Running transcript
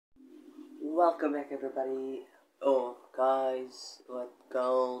Welcome back, everybody. Oh, guys,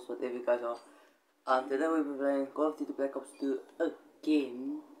 girls, whatever you guys are. Today we'll be playing Call of Duty Black Ops 2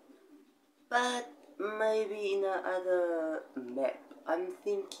 again, but maybe in another map. I'm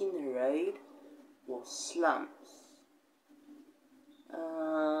thinking raid or slums.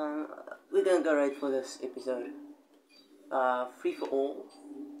 We're gonna go raid for this episode. Free for all.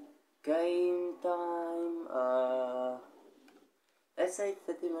 Game time. Let's say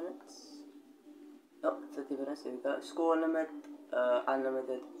 30 minutes. Oh, 30 minutes, there we go. Score limit,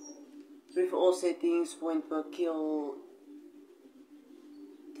 unlimited. Free for all settings, point per kill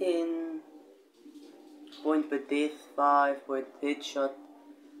 10, point per death 5, point headshot,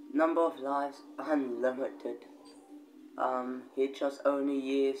 number of lives unlimited. Headshots only,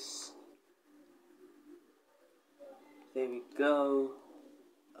 yes. There we go.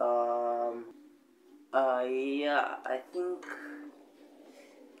 Yeah, I think.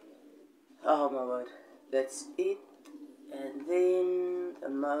 Oh my word, that's it. And then the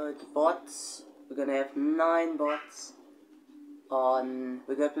mode bots. We're gonna have 9 bots on.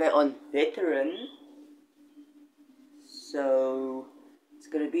 We're gonna play on veteran. So it's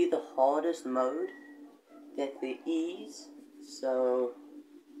gonna be the hardest mode that there is. So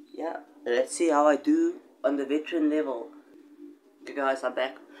yeah, let's see how I do on the veteran level. Okay guys, I'm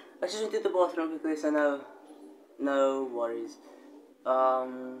back. I just went to the bathroom quickly, so no worries.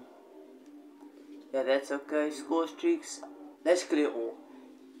 Yeah, that's okay. Score streaks. Let's clear all.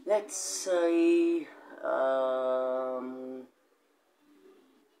 Let's say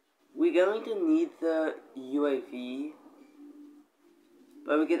we're going to need the UAV,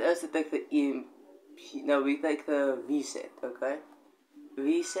 but we can also take the EMP. No, we take the VSET. Okay,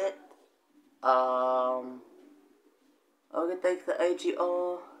 VSET. We can take the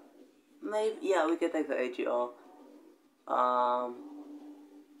AGR. Maybe, yeah, we can take the AGR.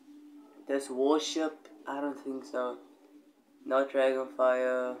 There's warship. I don't think so. No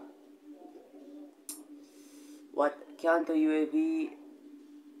Dragonfire. What? Counter UAV.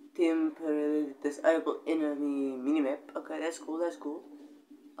 Temporarily disable enemy minimap. Okay, that's cool. That's cool.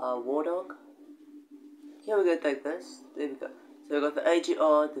 War Dog. Yeah, we're gonna take this. There we go. So we got the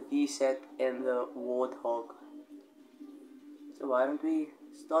AGR, the VSET, and the Warthog. So why don't we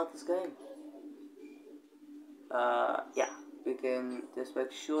start this game? Yeah, we can just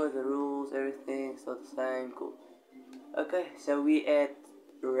make sure the rules, everything is not the same. Cool. Okay, so we at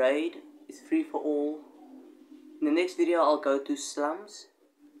raid. It's free for all. In the next video, I'll go to slums.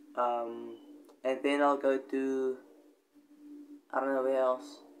 And then I'll go to, I don't know where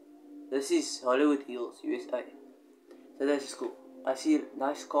else. This is Hollywood Hills, USA. So this is cool. I see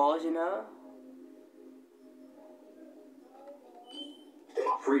nice cars, you know.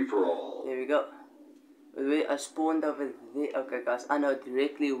 Free for all. There we go. Wait, I spawned over there. Okay guys, I know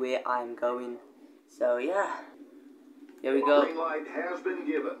directly where I'm going. So yeah. Here we go. Green light has been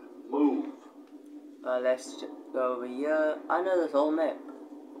given. Move. Let's go over here. I know this whole map.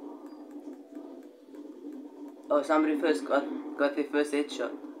 Oh, somebody first got their first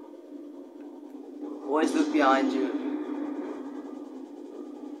headshot. Always look behind you.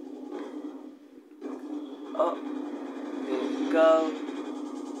 Oh, there we go.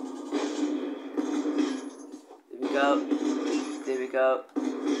 There we go. There we go.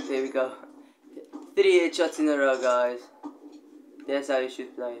 There we go. 3 headshots in a row, guys. That's how you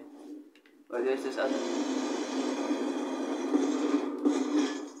should play. Or there's this other.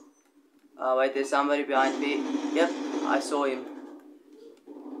 Oh wait, there's somebody behind me. Yep, I saw him.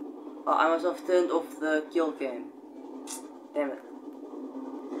 Oh, I must have turned off the kill cam. Damn it.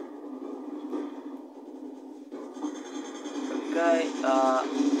 Okay,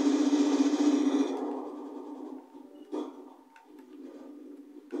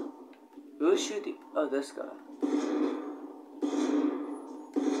 who's shooting? Oh, this guy.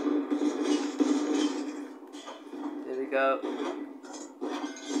 There we go.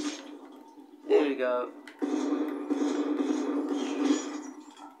 There we go.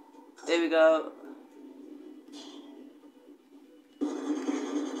 There we go.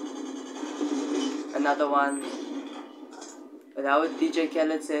 Another one. But how would DJ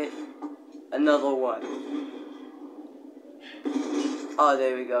Khaled say? Another one. Oh,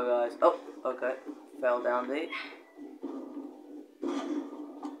 there we go, guys. Oh, okay. Fell down there.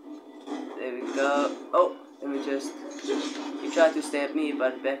 There we go. Oh, let me just. He tried to stab me,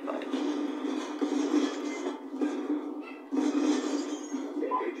 but it backfired.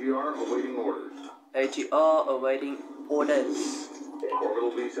 AGR awaiting orders. AGR awaiting orders.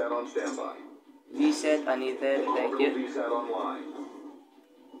 Orbital VSAT on standby. VSAT, I need that. Thank you. Orbital VSAT online.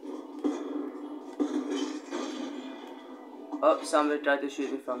 Oh, somebody tried to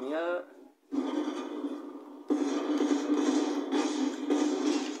shoot me from here. There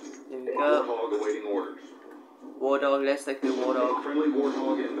we go. Warthog awaiting orders. Warthog, let's take the Warthog. Friendly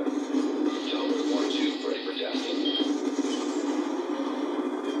Warthog inbound. Delaware 1-2, ready for tasking.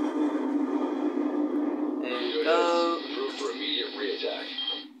 There we Good go. hits. Approved for immediate re-attack.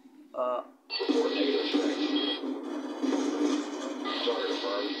 Uh, Report negative effect. Target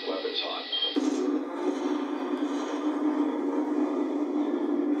affirmed. Weapons hot.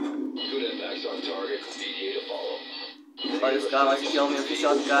 Good impacts on target. DDA to follow. oh, this guy wants to kill me with a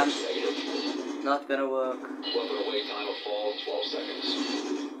shotgun. Negative. Not gonna work. Weapon away time of fall 12 seconds.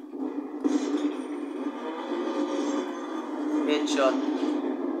 Headshot.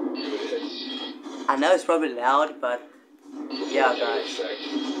 Good hits. I know it's probably loud, but yeah, Negative guys. effect.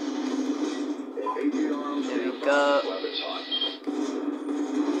 AGR on There we standby. go. Weapons hot.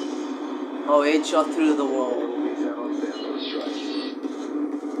 Oh, headshot through the wall. Orbital VSAT on standby. Good strike.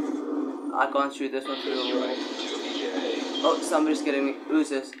 I can't shoot this one through Good the wall. strike. 2 EKA. Oh, somebody's getting me. Who's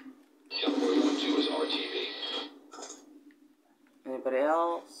this? Delaware 1-2 is RTV. Anybody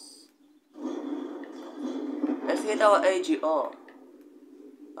else? Let's hit our AGR.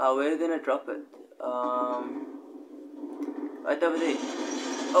 We're gonna drop it. Right over there.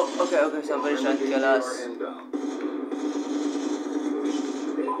 Oh, okay, somebody's trying to kill us. AGR inbound.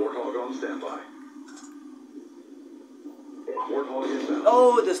 Warthog on standby. Warthog inbound.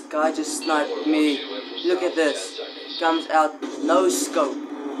 Oh, this guy just sniped me. Look at this. Comes out no scope.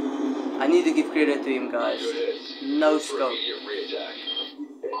 I need to give credit to him, guys. Good hits. No For scope. immediate re-attack.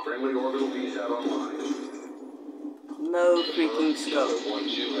 Friendly orbital VSAT online. No freaking scope. Delaware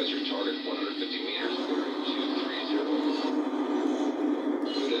 1-2 has your target 150 meters, bearing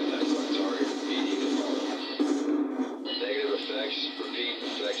 230. Good impacts on target. DDA to follow. Negative effects. Repeat.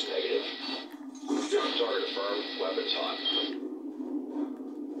 Effects negative. Target affirmed. Weapons hot.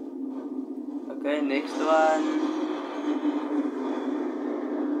 Okay, next one.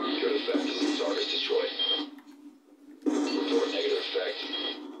 Good effects. Target destroyed. Report negative effect.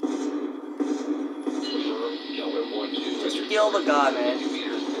 Affirm. Delaware 1-2 has Just your kill the guy, man. 50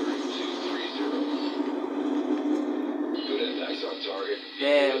 meters, bearing 230. Good impacts on target.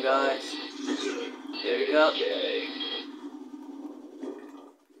 Damn, guys. There we go.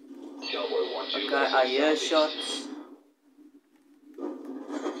 Delaware 1-2. Okay, I hear shots.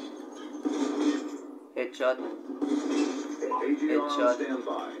 Headshot. AGR Headshot. on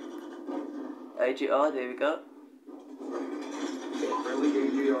standby. AGR, there we go. Friendly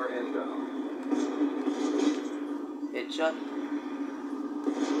AGR inbound. Headshot.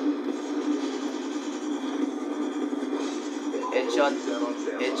 Headshot. VSAT on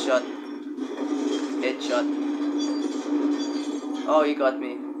standby. Headshot. Headshot. Oh, he got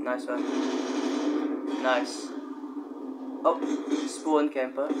me. Nice one. Nice. Oh, spawn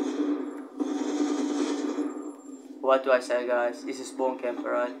camper. What do I say, guys? It's a spawn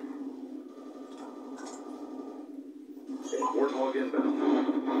camper, right? Warthog inbound.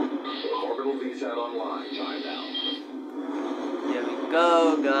 Orbital VSAT online. Time now. Here we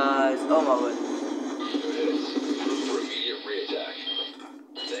go, guys. Oh my word. Good hits. Approved for immediate re-attack.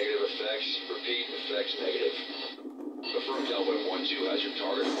 Negative effects. Repeat. Effects negative. Affirm Delaware 1-2 has your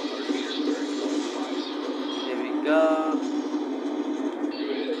target 100 meters bearing 150. Here we go.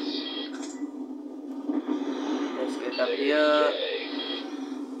 Good hits. Let's get up Negative here. EKA.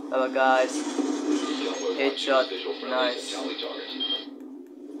 Hello, guys. Delaware 1-2 Headshot. visual friendlies Nice. and tally target.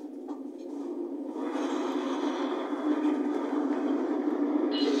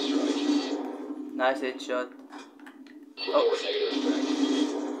 Good strike. Nice headshot. Report negative effect.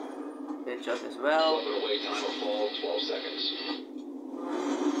 Headshot as well. Weapon away time of fall 12 seconds.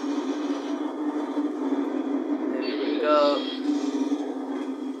 There we go.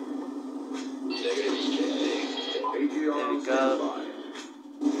 Negative EKA. AGR There we on go. standby.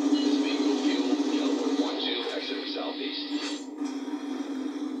 Speedwheel fuel. Delaware 1-2 exiting southeast.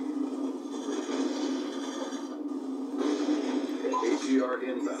 AGR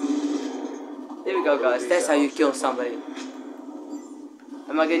inbound. There we go, guys. That's how you kill somebody.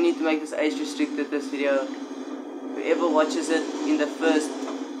 Am I gonna need to make this age restricted, this video? Whoever watches it in the first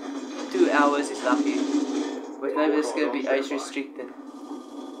 2 hours is lucky. But maybe it's gonna be age restricted.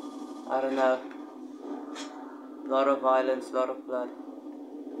 I don't know. A lot of violence, a lot of blood.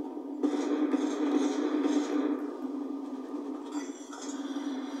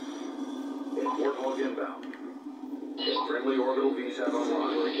 Warthog inbound. Friendly orbital VSAT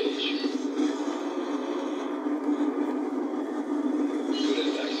online. Engage. Good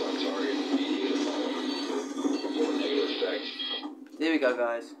impacts on target. DDA to follow. Report negative effect. There we go,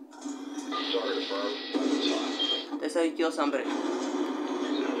 guys. Target affirmed. Weapons hot. That's how you kill somebody.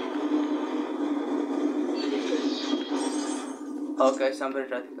 Okay, somebody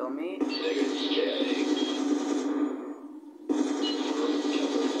tried to kill me. Negative EKIA.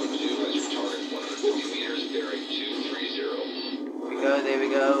 Cowboy 1-2 has your target 150 meters, bearing 230. There we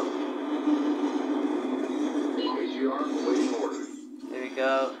go. AGR awaiting orders. There we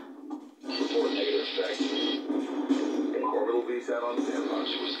go. Report negative effect. Orbital VSAT on standby.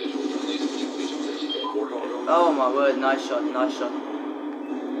 Launch was scheduled for release of tally targets. Warthog on Oh my word, nice shot, nice shot.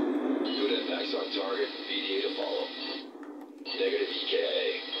 Good impacts on target. VDA to follow. Negative EKIA.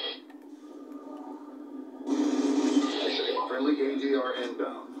 Exiting. friendly AGR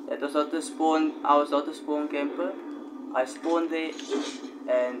inbound. That was not the spawn, I was not the spawn camper. I spawned there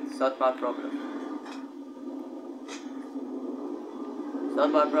and it's not my problem. It's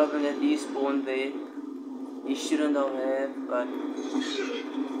not my problem that he spawned there. He shouldn't have, but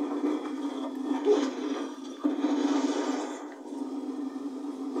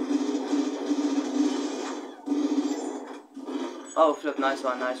oh flip, nice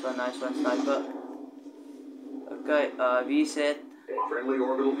one, sniper. Okay, VSAT. Friendly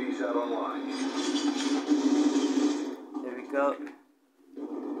orbital VSAT online. There we go.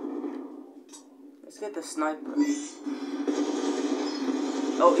 Let's get the sniper.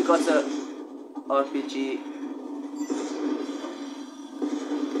 Oh, he got a RPG.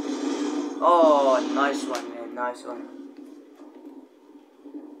 Oh, nice one, man, nice one.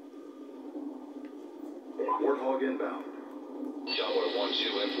 Warthog inbound. Cowboy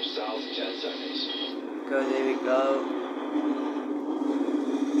 1-2 in from south, 10 seconds. Okay, there we go.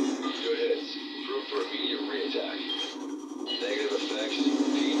 Good hits. Proof for immediate re-attack. Negative effects.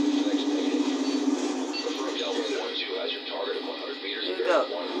 Repeat effects negative. Confirm Cowboy 1-2 has your target at 100 meters. There you bearing go.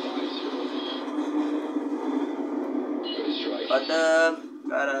 150. Good strike.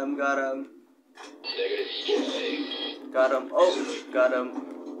 Got him. Negative EKA. Got him. Oh, got him.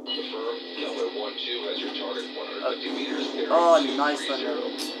 Confirm Cowboy 1-2 has your target 150 meters. Bearing Oh, 230. nice one, man.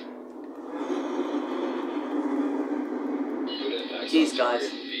 Good impacts Jeez, on guys.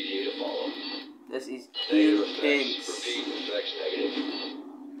 target. VDA to follow. This is Negative effects. intense. Repeat effects negative.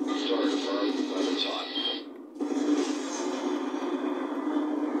 Target confirmed. Weapons hot.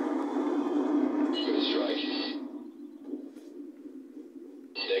 Good strike.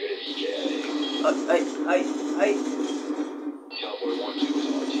 Negative EKA. Hey. Cowboy 1-2 is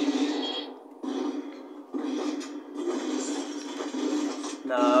RTV.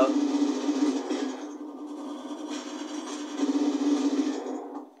 No.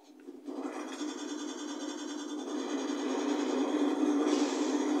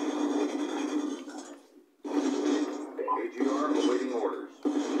 AGR awaiting orders.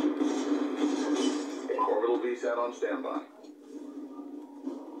 Orbital VSAT on standby.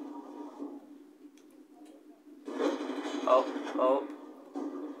 Oh.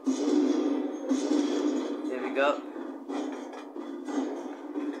 There we go.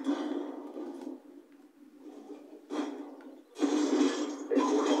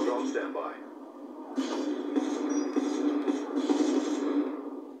 Warthog on standby.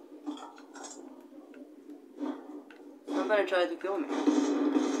 Somebody tried to kill me.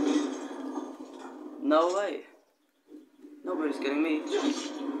 No way. Nobody's getting me.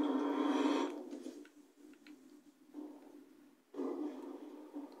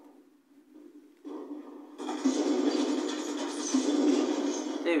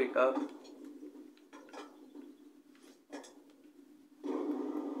 There we go.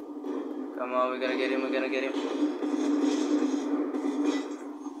 Come on, we're gonna get him.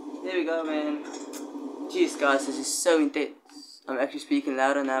 There we go, man. Jeez, guys, this is so intense. I'm actually speaking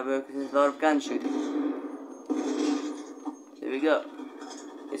louder now because there's a lot of gun shooting. There we go.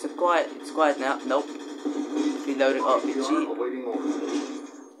 It's quiet now. Nope. Reloading RPG. AGR awaiting orders.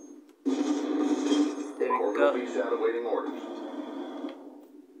 There we Orbital go. VSAT awaiting orders.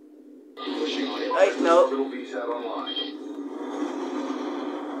 Pushing on your Hey, no. Orbital VSAT online.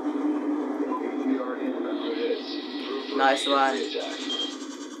 AGR inbound. Good hits. Proof for Nice immediate one. re-attack.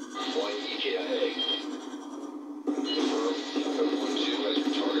 Flying EKIA. Confirm Cowboy 1-2 has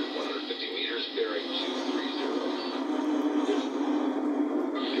your target 150 meters, bearing 230.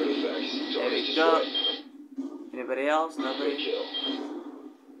 Good effects. There Target we go. destroyed. Anybody else? Good Nobody. kill.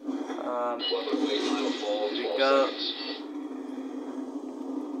 Um. Weapon weight time of fall Here we 12 go. seconds.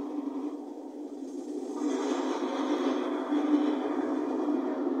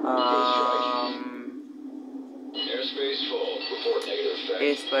 Airspace full. Report negative effect.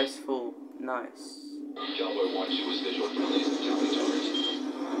 Airspace full. Nice. Cowboy 1-2 was scheduled for release of tally targets.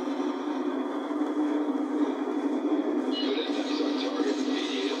 Good impacts on target.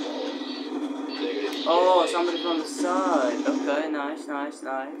 VDA to follow. Negative EKA. Oh, somebody's on the side. Okay, nice.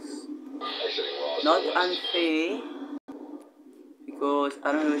 Exiting Ross. Not to west. unfair. course.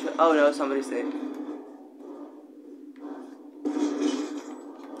 I don't know which one. Oh no, somebody's there.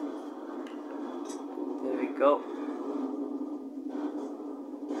 There we go.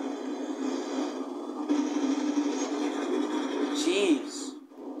 Jeez.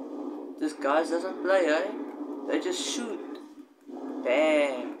 This guy doesn't play, eh? They just shoot.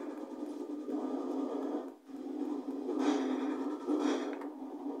 Damn.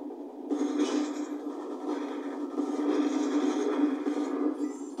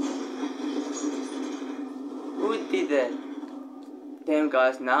 Who did that? Damn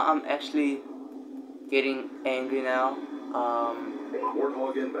guys, now I'm actually getting angry now.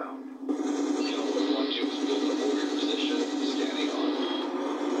 Warthog inbound. Cowboy 1-2 is built up over your position. Scanning on.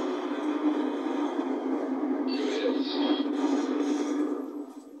 Good hits.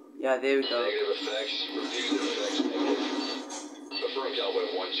 Yeah, there we go. Negative effects. Repeated effects negative. Affirm Cowboy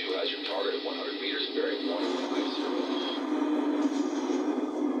 1-2 has your target at 100 meters bearing 150.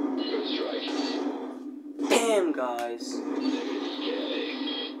 Good strike. Damn guys. Negative EKA.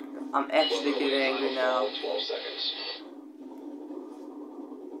 I'm actually getting angry now. 12 seconds.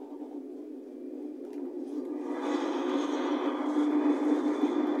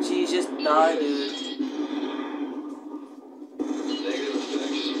 Jesus, die, dude. Negative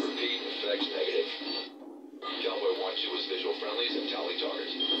effects. Repeat effects negative. Cowboy 1-2 is visual friendlies and tally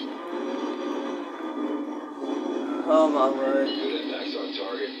targets. Oh my word. Good impacts on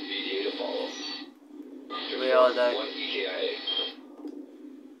target. VDA to follow. We all die. 1 EKIA.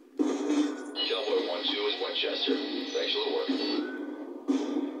 Cowboy 1-2 is Winchester. Thanks for the work.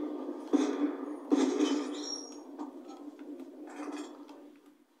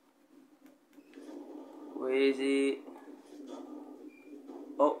 Where is he?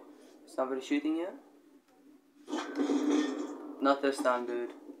 Oh, somebody shooting here? Not this time,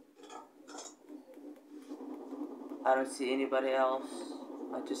 dude. I don't see anybody else.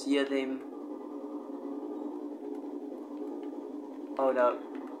 I just hear them. Oh no.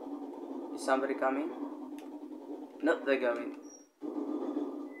 Is somebody coming? Nope, they're going.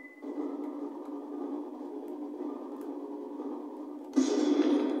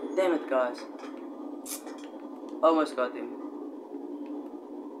 Damn it, guys. Almost got him.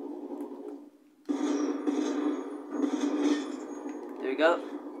 There we go.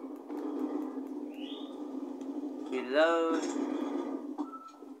 Reload.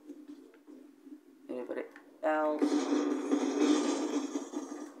 Anybody else?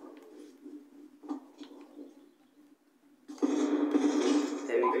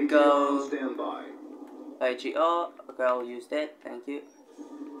 There we go. Standby. AGR. Okay, I'll use that. Thank you.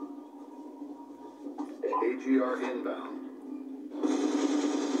 AGR inbound.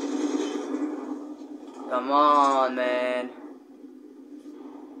 Come on, man.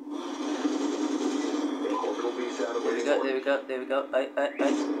 Orbital beast out of There we go, there we go, there we go. Hey.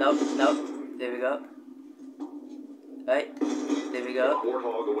 Nope. There we go. Hey, there we go.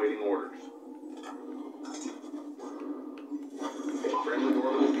 Warthog awaiting orders. Friendly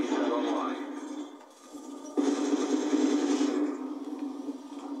orbital beast out online.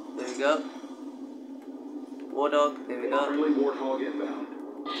 There we go. Warthog, there we go. Friendly Warthog inbound.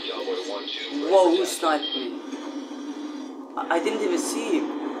 Cowboy 1-2. Whoa, who sniped me? I didn't even see him.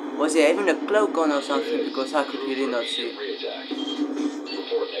 Was he having a cloak on or something? Because I could really not see. Re-attack.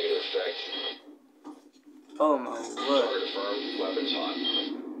 Report negative effect. Oh my word. Target affirmed. Weapons hot.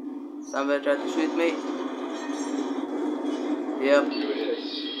 Somebody tried to shoot me. Yep. Good hits.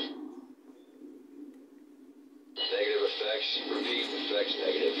 Negative effects. Repeat effects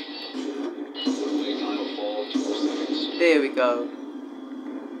negative. Wait time will fall 12 seconds. There we go.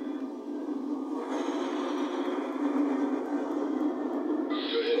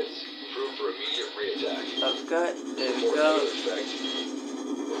 Good hits. Approved for immediate re-attack. Okay, there we Report go. negative effect.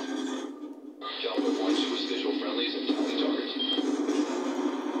 Cowboy 1-2 is visual friendlies and tally targets.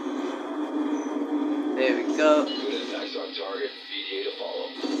 There we go. Good impacts on target. VDA to follow.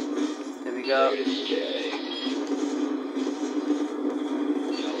 There we go. Negative EKA.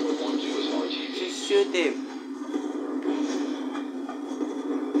 Cowboy 1-2 is RTV. Just shoot him.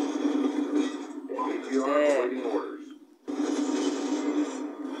 AGR There. awaiting orders.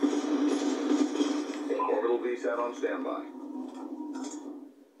 Orbital beast out on standby.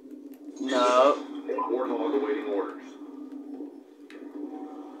 No. Warthog awaiting orders.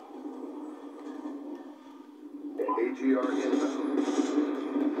 AGR inbound.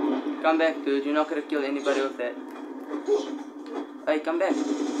 Come back, dude. You're not gonna kill anybody with that. Hey, come back.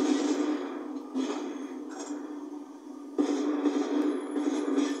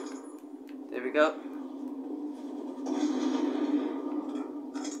 There we go.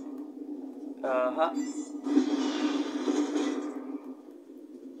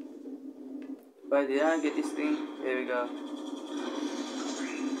 Wait, did I get this thing? There we go.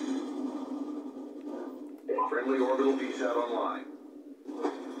 Friendly orbital VSAT online.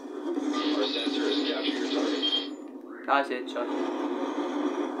 Our sensors capture your target. Nice headshot.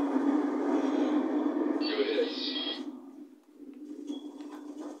 Good hits.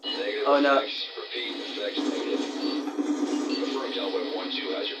 Negative Oh no. effects. Repeat, effects negative. Confirm Delta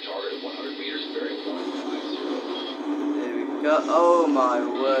 1-2 has your target at 100 meters bearing 150. There we go. Oh my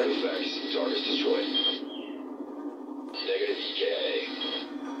word. Negative effects. Target's destroyed. Negative EKA.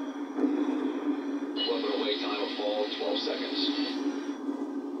 Weapon away time of fall 12 seconds.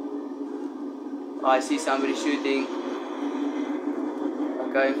 Oh, I see somebody shooting.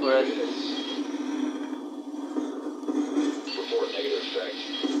 I'm going for it. Good hits. Report negative effect.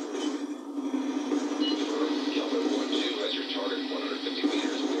 Confirm Delta 1-2 has your target at 150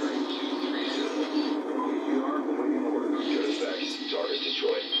 meters bearing 230. ATR awaiting orders. Good effects. Target's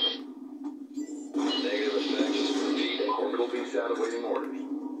destroyed. Negative effects. Repeat. Orbital VSAT awaiting orders.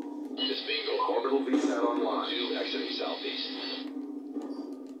 This bingo. Orbital VSAT online. 2 exiting southeast.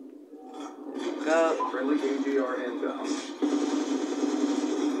 Go. Friendly ATR inbound.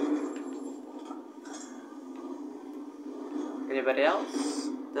 Anybody else?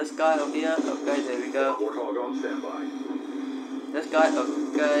 This guy over here. Okay, there we go. Warthog on standby. This guy.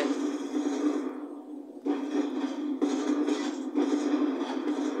 Okay.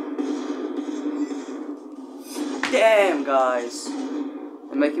 Damn, guys.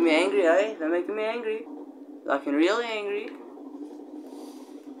 They're making me angry, eh? They're making me angry. Like, really angry.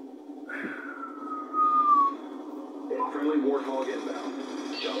 Friendly Warthog inbound.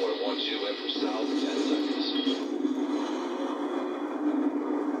 Delta 1-2 in from south 10 seconds.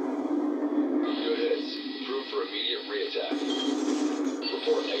 Good hits. Proof for immediate reattack.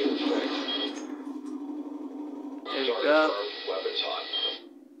 Report negative effect. There we Target go. firm. Weapons hot.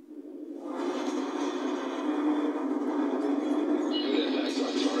 Good impacts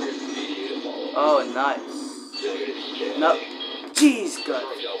on target. PDA to follow. Oh, nice. Negative EKA. No. Jeez, guys.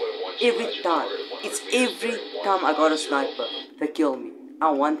 Confirm Delta 1-2 Every has your time. target at 100 It's meters every bearing time I got a 150. sniper. They kill me. I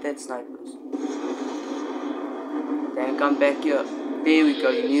want that snipers. Then come back here. There we go.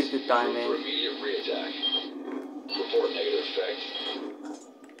 You need to die, Proof for man. immediate reattack. Report negative effect.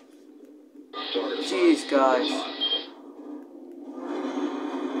 Target Jeez, affirmed. guys. Hot.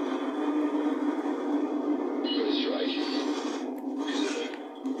 Good strike.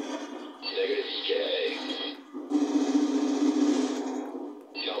 Negative EKA.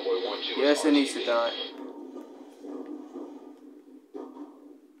 Cowboy 1-2 Yes, is it needs to RTB. die.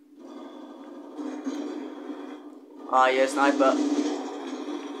 Ah, yeah, sniper.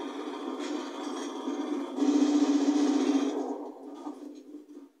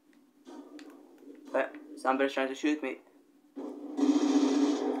 Somebody's trying to shoot me.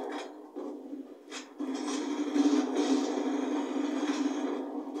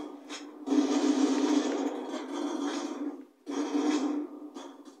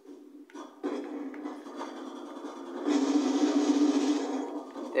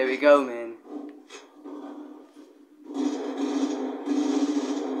 There we go, man.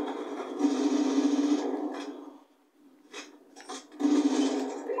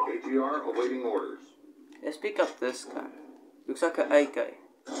 ATR awaiting orders. Let's pick up this gun. Looks like an AK.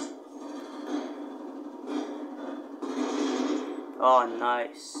 Oh,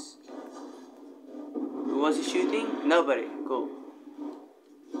 nice. Who was he shooting? Nobody. Cool.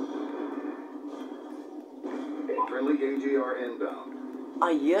 Friendly ATR inbound.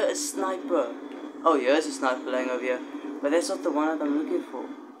 I hear a sniper. Oh, here's a sniper laying over here. But that's not the one that I'm looking for.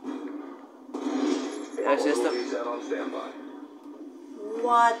 That's just Orbital a... VSAT on standby.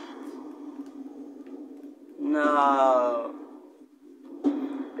 What? No.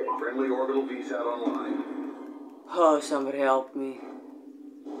 Friendly orbital VSAT online. Oh, somebody help me.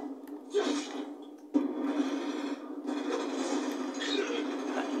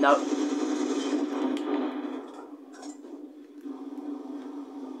 No.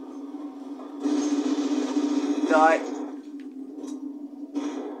 Die.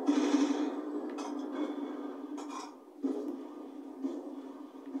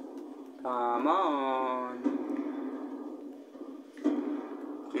 Come on.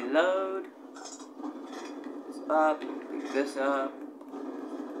 Reload. This up. Pick this up.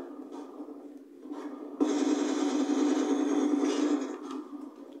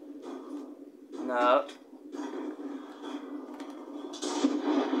 No.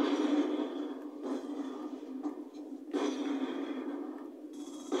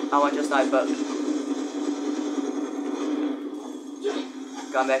 I want your sniper.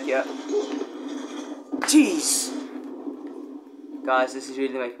 Come back here. Jeez! Guys, this is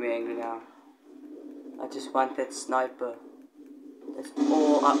really making me angry now. just want that sniper. That's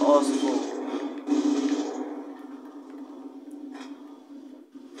all I ask for.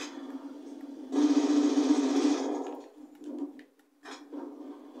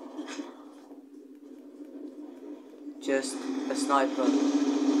 Just a sniper.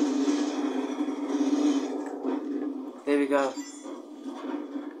 There we go.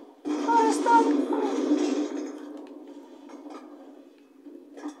 Oh, a sniper!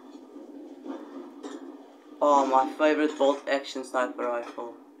 Oh, my favorite bolt action sniper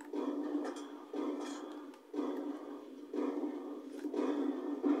rifle.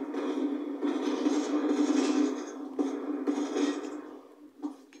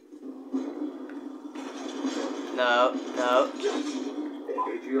 No, no.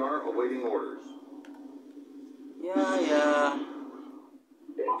 AGR awaiting orders. Yeah.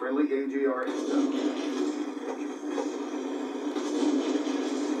 Friendly AGR inbound.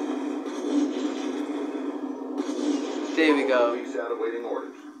 There we go. VSAT awaiting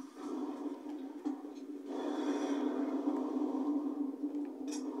orders.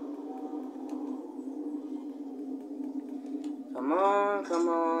 Come on, come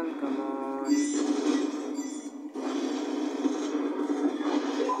on, come on.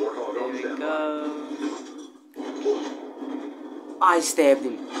 There we go. I stabbed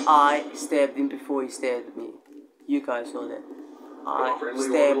him. I stabbed him before he stabbed me. You guys saw that. I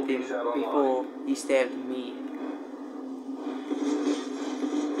stabbed him before he stabbed me.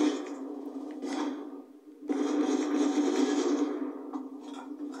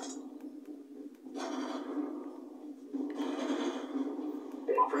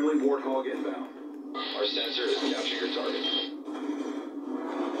 Friendly Warthog inbound. Our sensor has captured your target.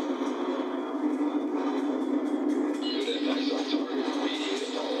 Good impacts on target. Mediate and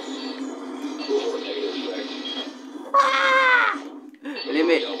follow. For negative effect. Leave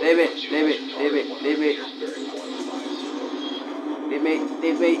me.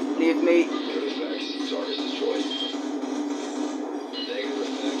 Good effects. Target destroyed. Negative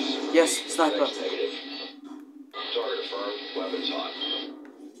effects. Yes, sniper. Effects negative. Target affirmed. Weapons hot.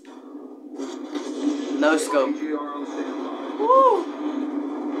 No scope. AGR on standby. Woo!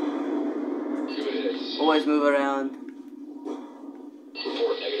 Good hits. Always move around.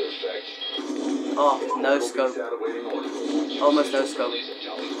 Report negative effect. Oh, no scope. VSAT awaiting orders. Almost no scope. Release and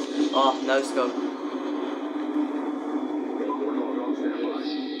tally. Oh, no scope. Warthog on standby.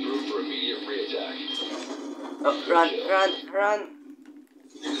 Move for immediate reattack. Oh, run.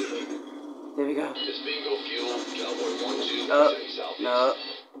 There we go. This bingo fuel. Cowboy 1-2. Oh, Exiting southeast. no.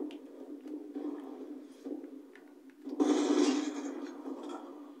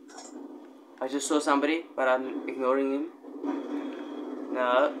 I just saw somebody, but I'm ignoring him.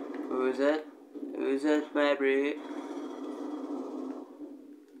 No. Who is it? Who's it, Mabry?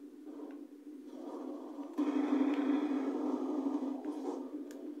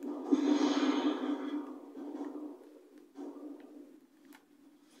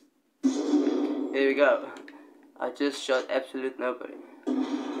 Here we go. I just shot absolute nobody.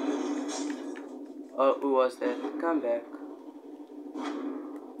 Oh, who was that? Come back.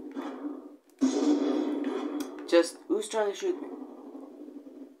 Just, who's trying to shoot me?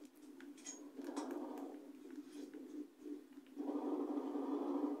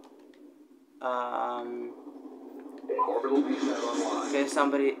 Orbital VSAT online. Okay,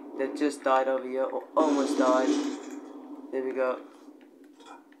 somebody that just died over here, or almost died. There we go.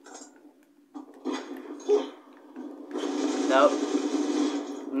 Nope.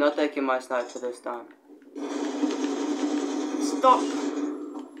 Not taking my sniper this time. Stop!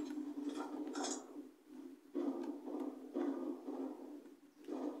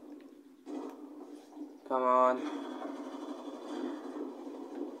 Come on.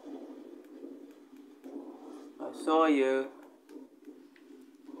 I saw you.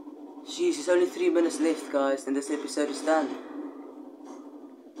 Jeez, it's only 3 minutes left, guys, and this episode is done.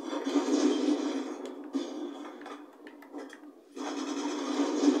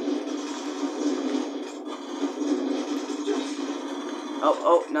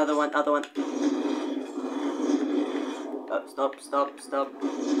 Oh, another one. Oh, stop.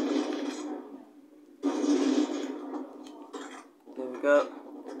 There we go.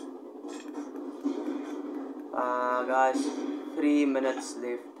 Guys, 3 minutes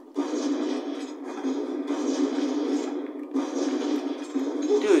left.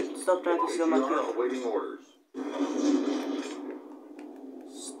 Dude, stop trying to steal my kill. Awaiting orders.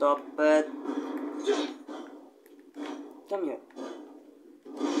 Stop it. Come here.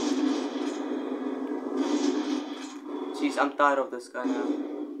 Jeez, I'm tired of this guy now.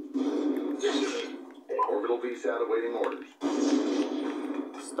 Orbital VSAT awaiting orders.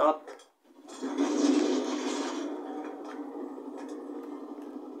 Stop.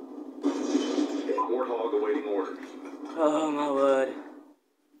 Warthog awaiting orders. Oh my word.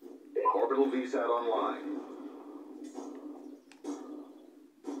 Orbital VSAT online.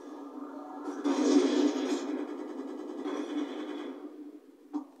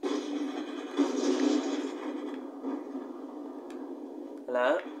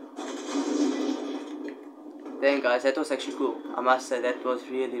 Hello? Dang guys, that was actually cool. I must say that was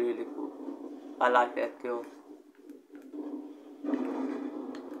really cool. I like that kill.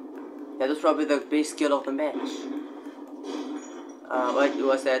 That was probably the best kill of the match. What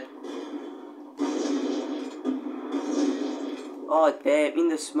was that? Oh damn, in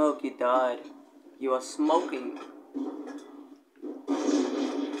the smoke he died. He was smoking.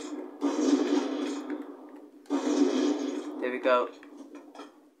 There we go.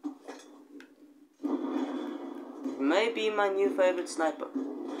 Maybe my new favorite sniper.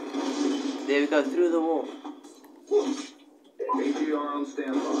 There we go, through the wall. ATR on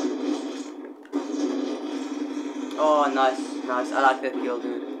standby. Oh, nice. I like that kill,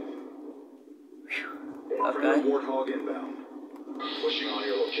 dude. Whew. Okay. Warthog inbound. Pushing on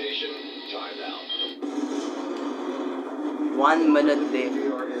your location. Time now. 1 minute left.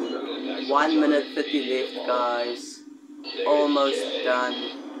 ATR inbound. 1 minute 30 left, guys. Almost done.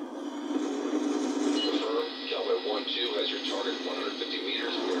 Confirm. Cowboy 1-2 has your target 150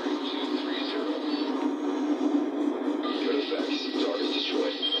 meters bearing 230. Good effects. Target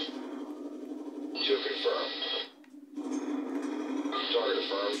destroyed. To confirm. Target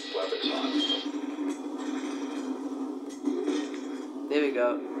affirmed. Weapons hot. There we go.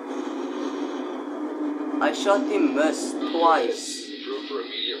 I shot him miss twice. Approved for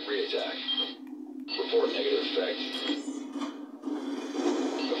immediate reattack. Report negative effect.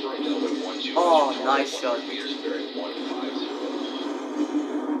 Confirmed Cowboy 1-2. Oh, has your nice target shot. 100 meters bearing 150.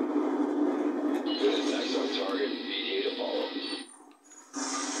 Good effects on target. VDA to follow.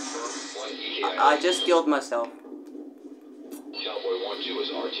 Confirmed. 1 EKI. I just killed myself. Cowboy 1-2 is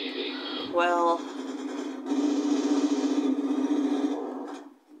RTV. Well,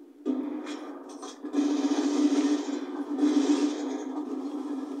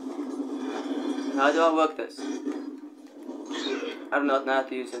 how do I work this? I do not know how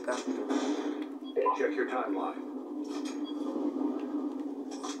to use it. Check your timeline.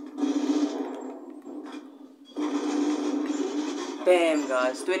 Damn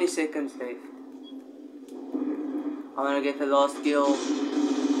guys, 20 seconds left. I'm gonna get the last kill.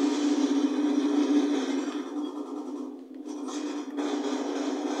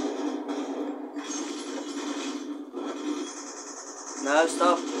 No,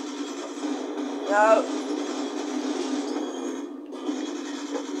 stop. No.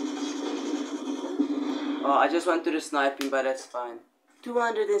 Oh, I just went to the sniping, but that's fine.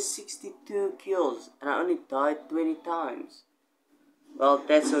 262 kills, and I only died 20 times. Well,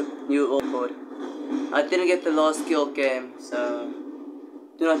 that's a new record. I didn't get the last kill cam, so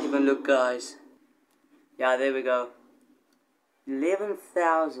do not even look, guys. Yeah, there we go.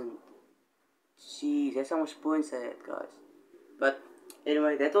 11,000. Jeez, that's how much points I had, guys. But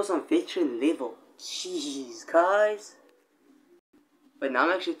anyway, that was on veteran level. Jeez, guys. But now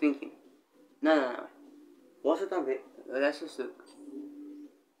I'm actually thinking. No. Was it on let's just look.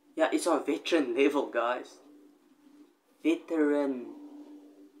 Yeah, it's on veteran level, guys. Veteran.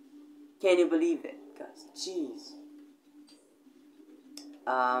 Can you believe that, guys? Jeez.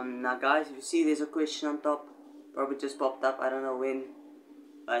 Now guys, if you see there's a question on top, probably just popped up, I don't know when,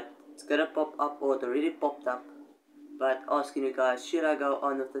 but it's gonna pop up, or it already popped up, but asking you guys, should I go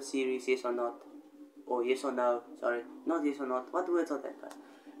on with the series, yes or not, or yes or no, sorry, not yes or not, what words are that, guys,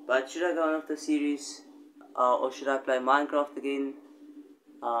 but should I go on with the series, or should I play Minecraft again,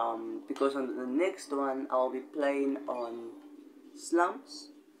 because on the next one, I'll be playing on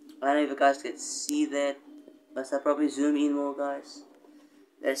slums. I don't know if you guys can see that. Must I probably zoom in more, guys?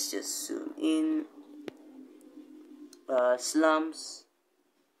 Let's just zoom in. Slums.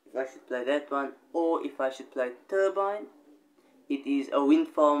 If I should play that one, or if I should play Turbine. It is a wind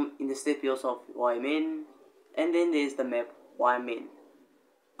farm in the steppe hills of Wyman, and then there's the map Wyman.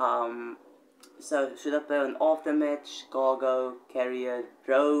 So should I play an aftermatch, cargo, carrier,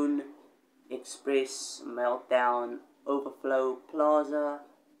 drone, express, meltdown, overflow, plaza,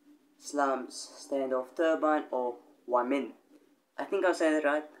 slums, standoff, turbine, or Wyman? I think I'll say that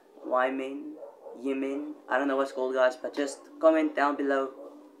right. Wyman, Yemen. I don't know what's called, guys, but just comment down below.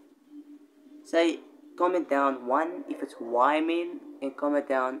 Say comment down 1 if it's Wyman, and comment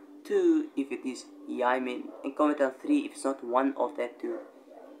down 2 if it is Yemen, and comment down 3 if it's not one of that two.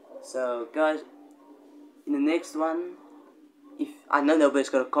 So guys, in the next one, if I know nobody's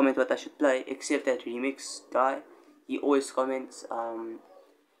gonna comment what I should play except that remix guy, he always comments.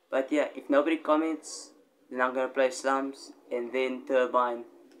 But yeah, if nobody comments, Then I'm gonna play Slums and then Turbine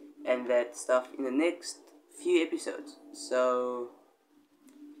and that stuff in the next few episodes. So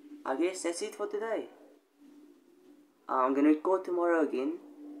I guess that's it for today. I'm gonna record tomorrow again,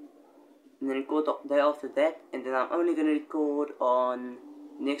 and then record the day after that, and then I'm only gonna record on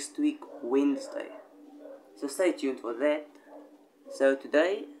next week Wednesday. So stay tuned for that. So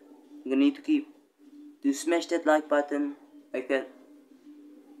today I'm gonna need to smash that like button, make that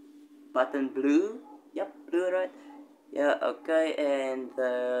button blue. Yep, blue, right? Yeah, okay, and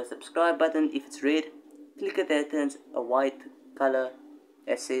the subscribe button, if it's red, click it, that turns a white color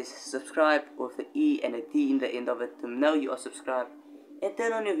that says subscribe with the E and a D in the end of it to know you are subscribed, and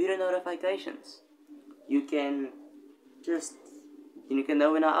turn on your video notifications. You can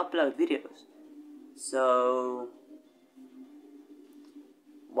know when I upload videos. So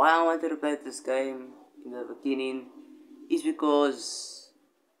why I wanted to play this game in the beginning is because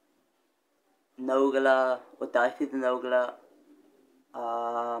Nogla, or Daifid Nogla,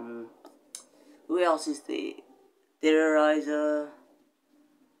 who else is there? Terrorizer,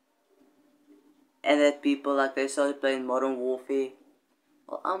 and that people like they started playing Modern Warfare.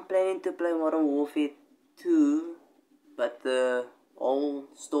 Well, I'm planning to play Modern Warfare 2, but the whole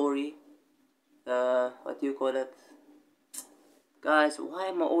story, what do you call it? Guys, why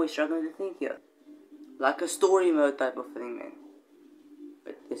am I always struggling to think here? Like a story mode type of thing, man.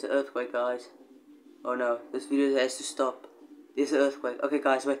 But there's an earthquake, guys. Oh no, this video has to stop. There's an earthquake. Okay,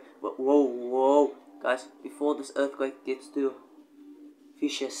 guys, wait. Whoa. Guys, before this earthquake gets too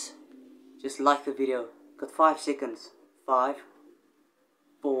vicious, just like the video. Got 5 seconds. 5,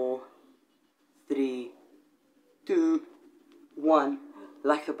 4, 3, 2, 1.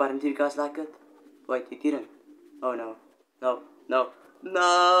 Like the button. Did you guys like it? Wait, you didn't. Oh no.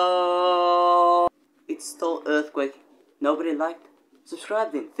 No! It's still earthquake. Nobody liked?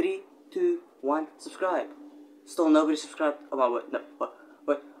 Subscribe then. 3, 2, 1. Subscribe. Still nobody subscribed. Oh my word. No.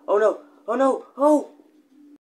 Wait. Oh no. Oh no. Oh!